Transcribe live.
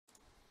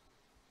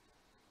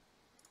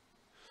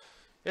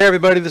Hey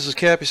everybody, this is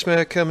Cappy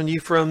Smack coming to you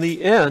from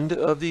the end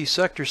of the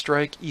Sector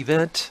Strike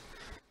event,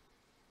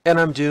 and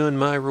I'm doing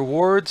my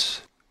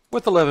rewards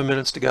with 11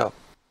 minutes to go.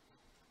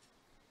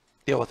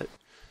 Deal with it.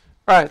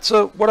 Alright,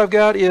 so what I've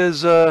got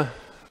is a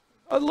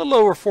little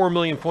over 4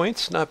 million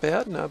points. Not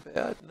bad, not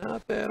bad,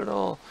 not bad at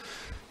all.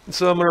 And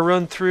so I'm going to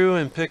run through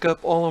and pick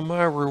up all of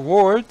my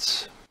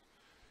rewards.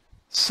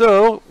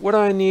 So what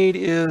I need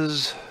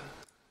is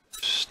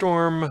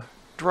Storm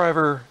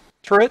Driver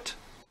Turret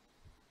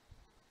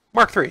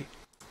Mark III.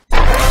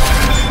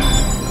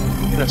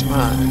 That's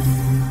mine.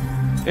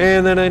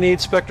 And then I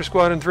need Spectre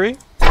Squadron 3.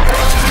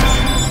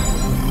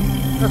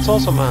 That's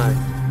also mine.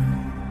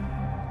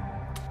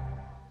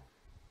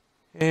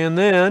 And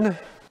then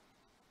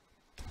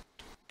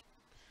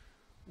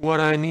what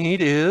I need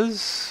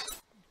is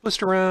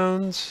Blister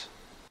Rounds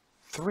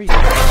 3.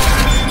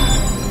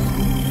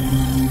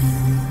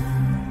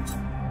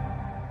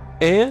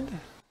 And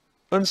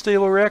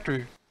Unstable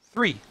Reactor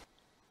 3.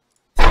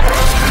 How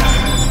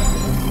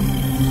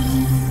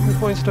many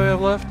points do I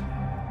have left?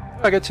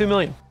 I got 2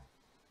 million.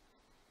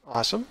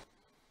 Awesome.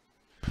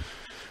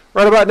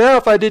 Right about now,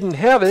 if I didn't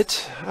have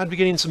it, I'd be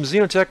getting some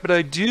Xenotech, but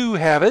I do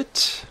have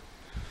it.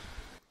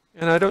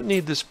 And I don't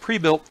need this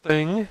pre-built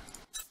thing.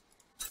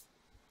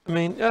 I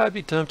mean, I'd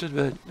be tempted,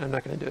 but I'm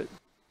not going to do it.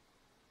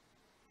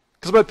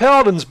 Because my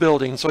Paladin's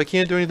building, so I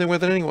can't do anything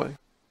with it anyway.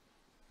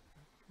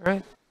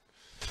 Right?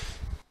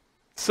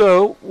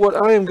 So, what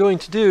I am going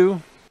to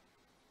do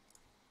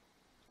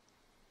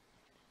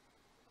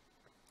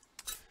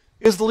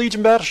is the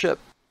Legion Battleship.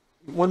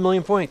 1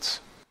 million points.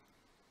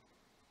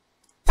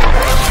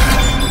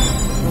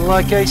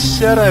 Like I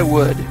said I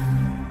would.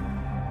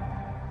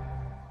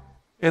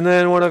 And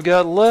then what I've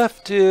got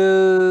left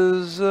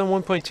is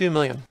 1.2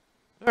 million.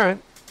 Alright.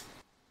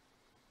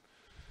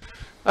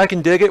 I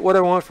can dig it. What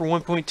I want for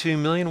 1.2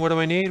 million. What do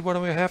I need? What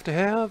do I have to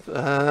have?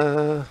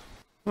 Well,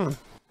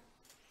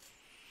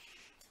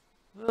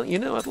 you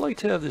know, I'd like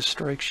to have this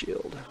strike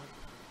shield.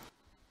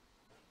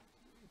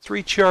 It's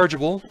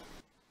rechargeable.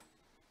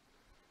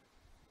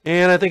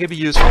 And I think it'd be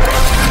useful.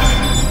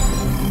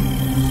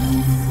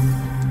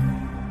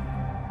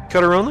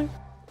 Cutter only?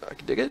 I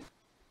can dig it.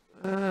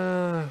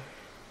 Now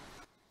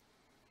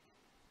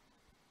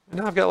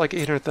I've got like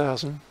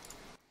 800,000.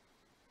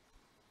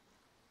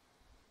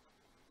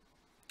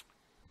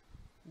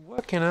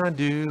 What can I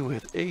do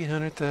with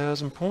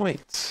 800,000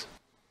 points?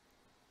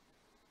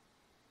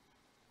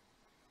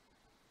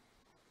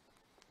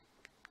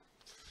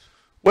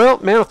 Well,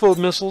 manifold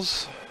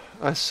missiles.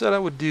 I said I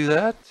would do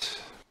that.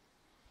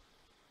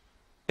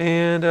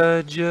 And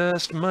I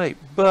just might,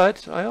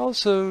 but I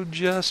also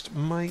just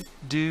might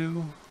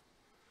do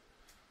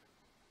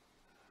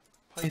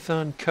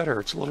Python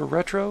Cutter. It's a little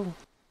retro.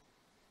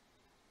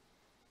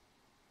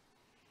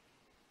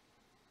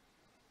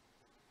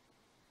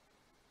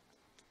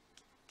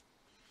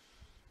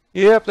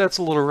 Yep, that's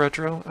a little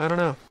retro. I don't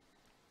know.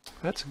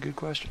 That's a good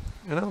question.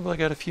 And I've only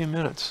got a few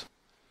minutes.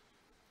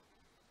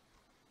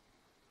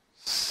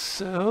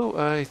 So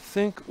I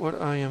think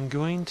what I am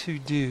going to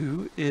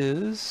do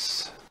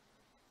is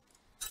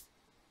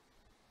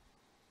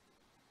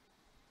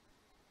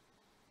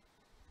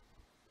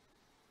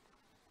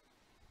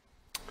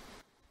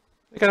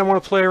I kind of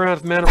want to play around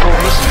with manifold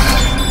missiles.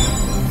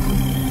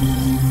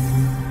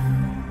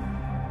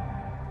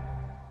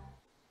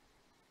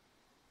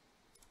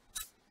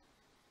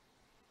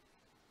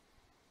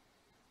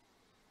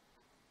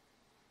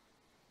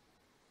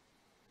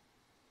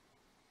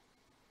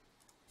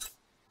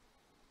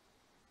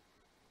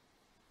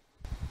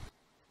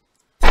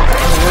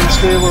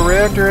 Unstable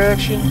reactor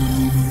action.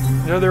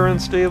 Another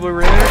unstable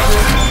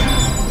reactor.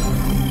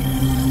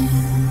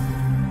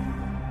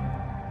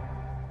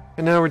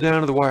 And now we're down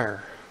to the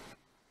wire.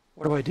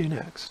 What do I do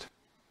next?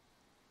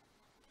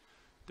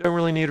 Don't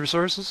really need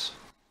resources.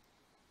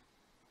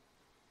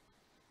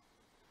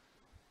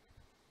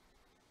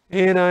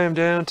 And I am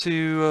down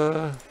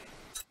to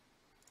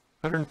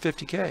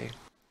 150k.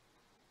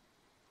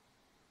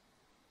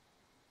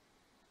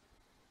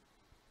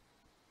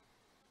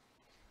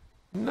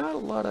 Not a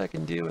lot I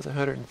can do with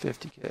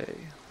 150k.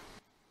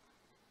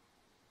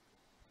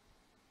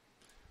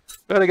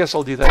 But I guess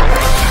I'll do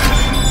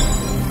that.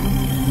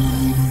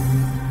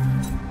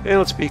 And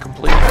let's be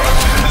complete.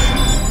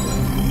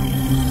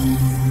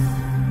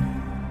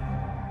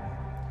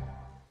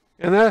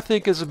 And that, I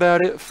think, is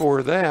about it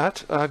for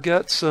that. I've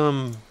got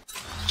some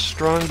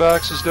strong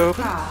boxes to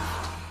open.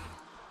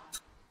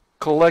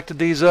 Collected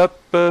these up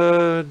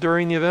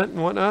during the event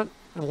and whatnot.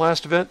 And the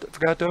last event, I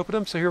forgot to open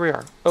them, so here we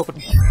are.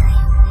 Open.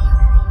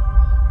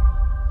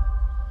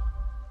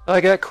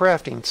 I got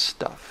crafting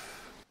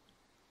stuff.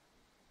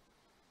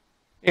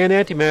 And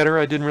antimatter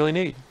I didn't really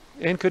need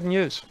and couldn't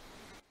use.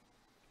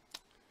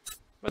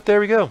 But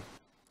there we go.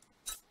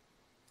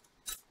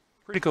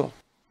 Pretty cool.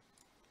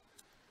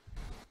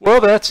 Well,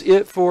 that's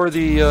it for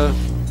the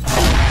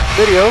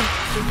video.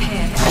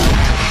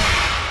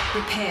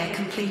 Repair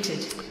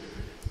completed.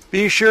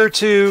 Be sure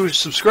to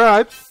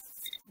subscribe.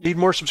 Need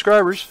more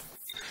subscribers.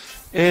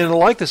 And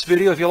like this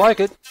video if you like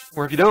it.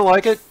 Or if you don't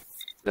like it,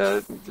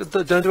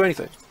 don't do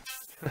anything.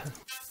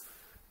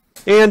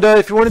 And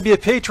if you want to be a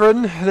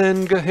patron,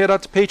 then go head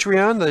out to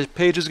Patreon. The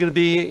page is going to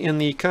be in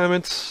the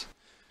comments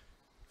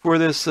for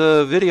this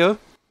video.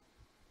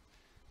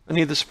 I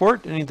need the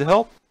support. I need the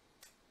help.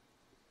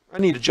 I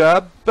need a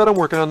job, but I'm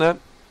working on that.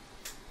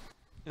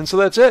 And so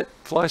that's it.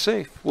 Fly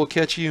safe. We'll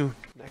catch you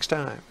next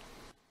time.